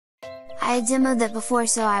I had demoed that before,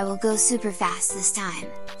 so I will go super fast this time,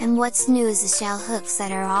 and what's new is the shell hooks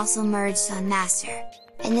that are also merged on master,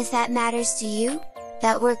 and if that matters to you,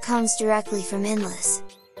 that work comes directly from Endless.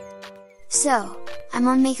 So, I'm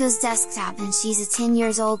on Mako's desktop and she's a 10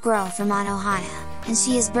 years old girl from Anohana, and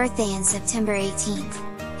she has birthday in September 18th,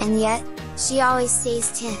 and yet, she always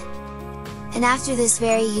stays 10. And after this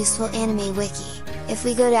very useful anime wiki, if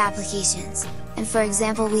we go to applications, and for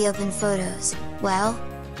example we open photos, well,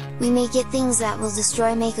 we may get things that will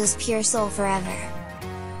destroy Mako's pure soul forever.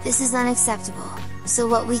 This is unacceptable, so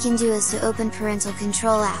what we can do is to open Parental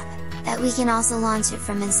Control app, that we can also launch it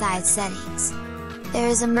from inside settings. There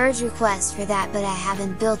is a merge request for that, but I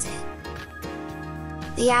haven't built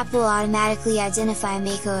it. The app will automatically identify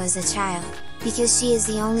Mako as a child, because she is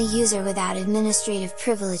the only user without administrative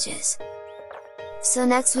privileges. So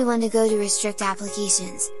next we want to go to Restrict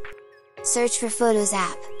Applications, search for Photos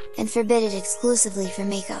app, and forbid it exclusively for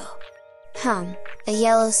Mako. A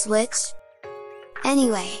yellow switch?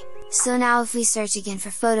 Anyway, so now if we search again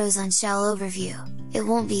for photos on Shell Overview, it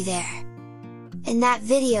won't be there. And that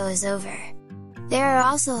video is over. There are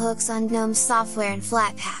also hooks on GNOME software and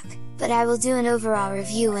Flatpak, but I will do an overall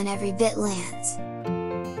review when every bit lands.